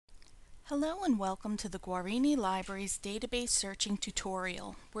Hello and welcome to the Guarini Library's database searching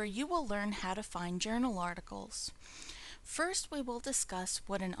tutorial, where you will learn how to find journal articles. First, we will discuss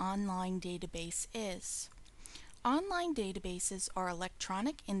what an online database is. Online databases are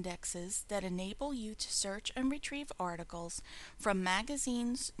electronic indexes that enable you to search and retrieve articles from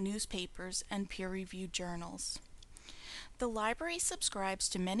magazines, newspapers, and peer-reviewed journals. The library subscribes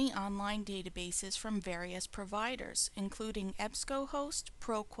to many online databases from various providers, including EBSCOhost,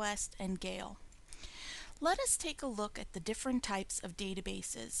 ProQuest, and Gale. Let us take a look at the different types of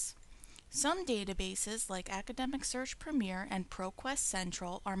databases. Some databases, like Academic Search Premier and ProQuest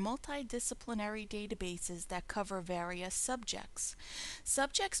Central, are multidisciplinary databases that cover various subjects.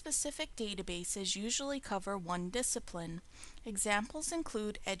 Subject-specific databases usually cover one discipline. Examples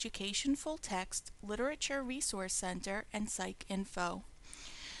include Education Full Text, Literature Resource Center, and PsycInfo.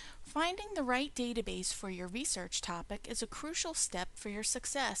 Finding the right database for your research topic is a crucial step for your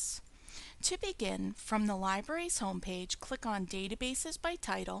success. To begin, from the library's homepage, click on Databases by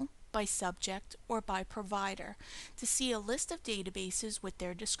title, by subject, or by provider to see a list of databases with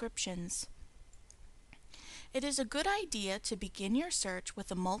their descriptions. It is a good idea to begin your search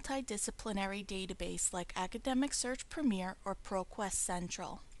with a multidisciplinary database like Academic Search Premier or ProQuest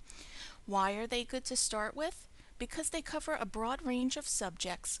Central. Why are they good to start with? Because they cover a broad range of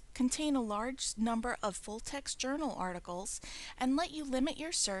subjects, contain a large number of full-text journal articles, and let you limit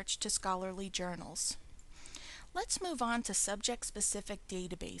your search to scholarly journals. Let's move on to subject-specific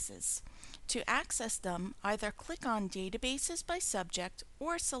databases. To access them, either click on Databases by Subject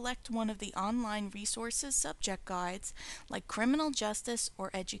or select one of the online resources subject guides like Criminal Justice or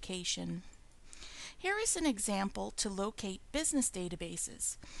Education. Here is an example to locate business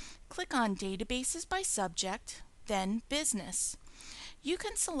databases. Click on Databases by Subject, then Business. You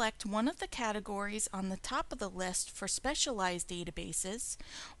can select one of the categories on the top of the list for specialized databases,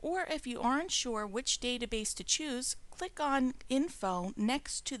 or if you aren't sure which database to choose, click on Info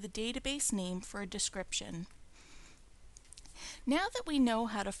next to the database name for a description. Now that we know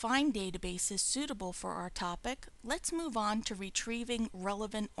how to find databases suitable for our topic, let's move on to retrieving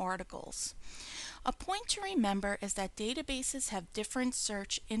relevant articles. A point to remember is that databases have different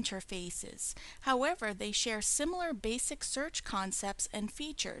search interfaces. However, they share similar basic search concepts and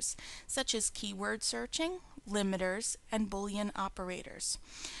features, such as keyword searching, limiters, and Boolean operators.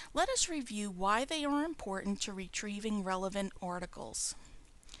 Let us review why they are important to retrieving relevant articles.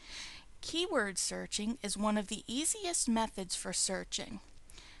 Keyword searching is one of the easiest methods for searching.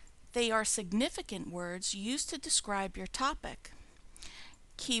 They are significant words used to describe your topic.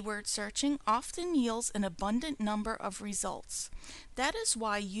 Keyword searching often yields an abundant number of results. That is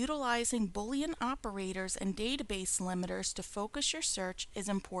why utilizing Boolean operators and database limiters to focus your search is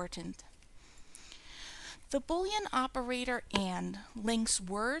important. The Boolean operator AND links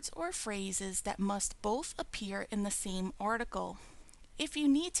words or phrases that must both appear in the same article. If you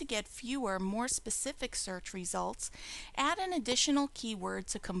need to get fewer, more specific search results, add an additional keyword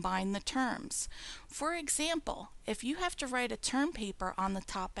to combine the terms. For example, if you have to write a term paper on the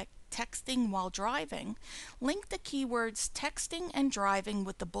topic texting while driving, link the keywords texting and driving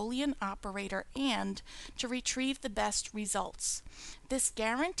with the Boolean operator AND to retrieve the best results. This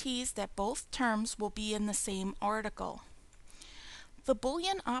guarantees that both terms will be in the same article. The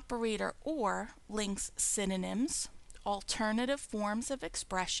Boolean operator OR links synonyms, alternative forms of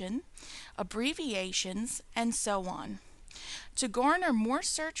expression, abbreviations, and so on. To garner more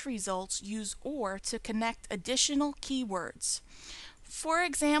search results, use OR to connect additional keywords. For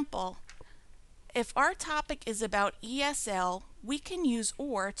example, if our topic is about ESL, we can use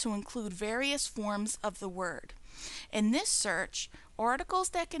OR to include various forms of the word. In this search, articles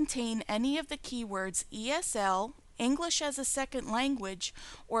that contain any of the keywords ESL, English as a second language,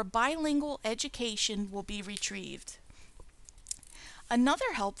 or bilingual education will be retrieved.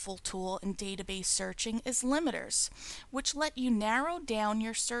 Another helpful tool in database searching is limiters, which let you narrow down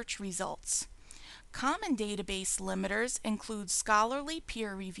your search results. Common database limiters include scholarly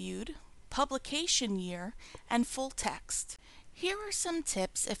peer-reviewed, publication year, and full text. Here are some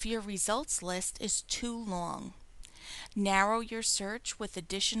tips if your results list is too long. Narrow your search with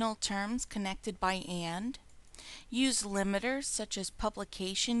additional terms connected by AND. Use limiters such as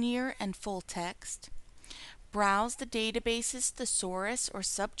publication year and full text. Browse the database's thesaurus or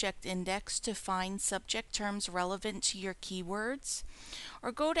subject index to find subject terms relevant to your keywords,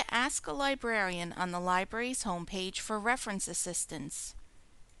 or go to Ask a Librarian on the library's homepage for reference assistance.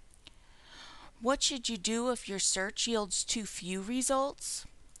 What should you do if your search yields too few results?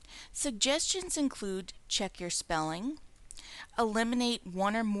 Suggestions include check your spelling, eliminate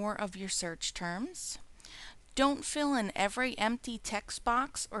one or more of your search terms, Don't fill in every empty text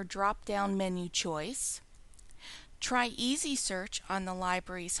box or drop-down menu choice. Try Easy Search on the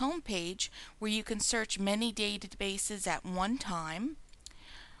library's homepage, where you can search many databases at one time.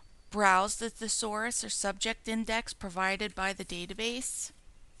 Browse the thesaurus or subject index provided by the database.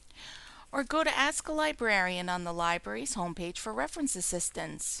 Or go to Ask a Librarian on the library's homepage for reference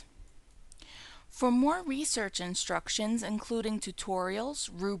assistance. For more research instructions, including tutorials,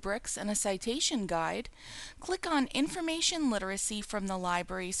 rubrics, and a citation guide, click on Information Literacy from the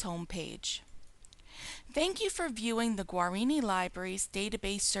library's homepage. Thank you for viewing the Guarini Library's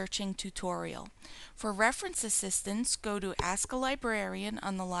database searching tutorial. For reference assistance, go to Ask a Librarian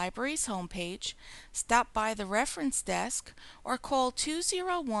on the library's homepage, stop by the reference desk, or call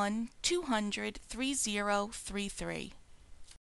 201-200-3033.